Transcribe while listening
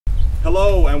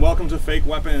Hello and welcome to Fake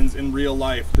Weapons in Real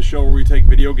Life, the show where we take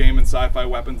video game and sci-fi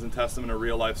weapons and test them in a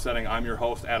real life setting. I'm your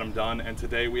host, Adam Dunn, and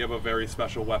today we have a very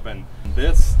special weapon.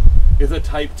 This is a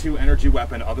Type 2 energy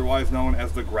weapon, otherwise known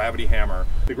as the gravity hammer.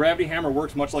 The gravity hammer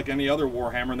works much like any other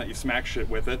war hammer in that you smack shit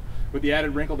with it, with the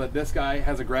added wrinkle that this guy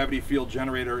has a gravity field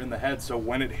generator in the head, so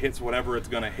when it hits whatever it's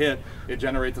gonna hit, it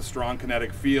generates a strong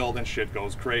kinetic field and shit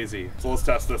goes crazy. So let's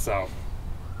test this out.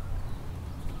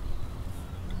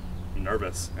 I'm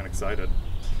nervous and excited. Ooh,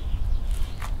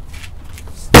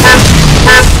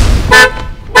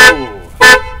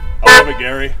 I love it,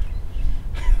 Gary.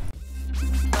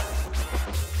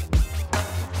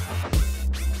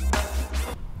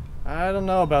 I don't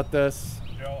know about this.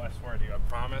 Joe, I swear to you, I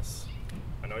promise.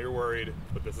 I know you're worried,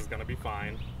 but this is gonna be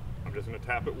fine. I'm just gonna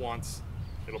tap it once.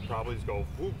 It'll probably just go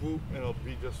whoop whoop and it'll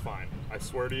be just fine. I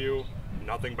swear to you,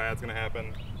 nothing bad's gonna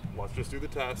happen. Let's just do the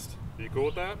test. Are you cool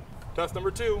with that? Test number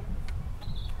 2.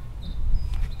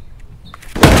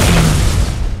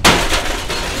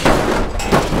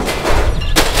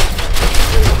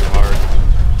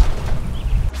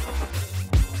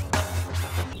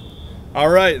 All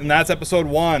right, and that's episode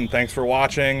 1. Thanks for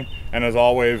watching. And as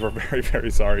always, we're very, very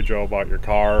sorry, Joe, about your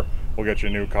car. We'll get you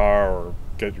a new car or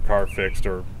get your car fixed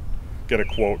or get a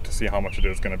quote to see how much it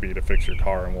is going to be to fix your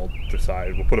car, and we'll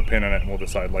decide. We'll put a pin in it and we'll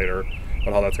decide later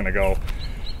about how that's going to go.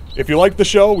 If you like the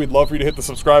show, we'd love for you to hit the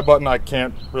subscribe button. I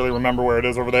can't really remember where it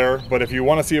is over there, but if you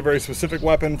want to see a very specific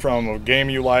weapon from a game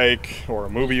you like, or a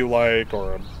movie you like,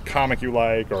 or a comic you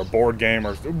like, or a board game,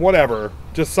 or whatever,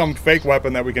 just some fake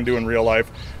weapon that we can do in real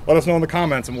life, let us know in the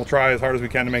comments and we'll try as hard as we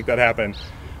can to make that happen.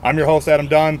 I'm your host, Adam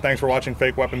Dunn. Thanks for watching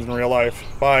Fake Weapons in Real Life.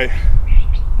 Bye.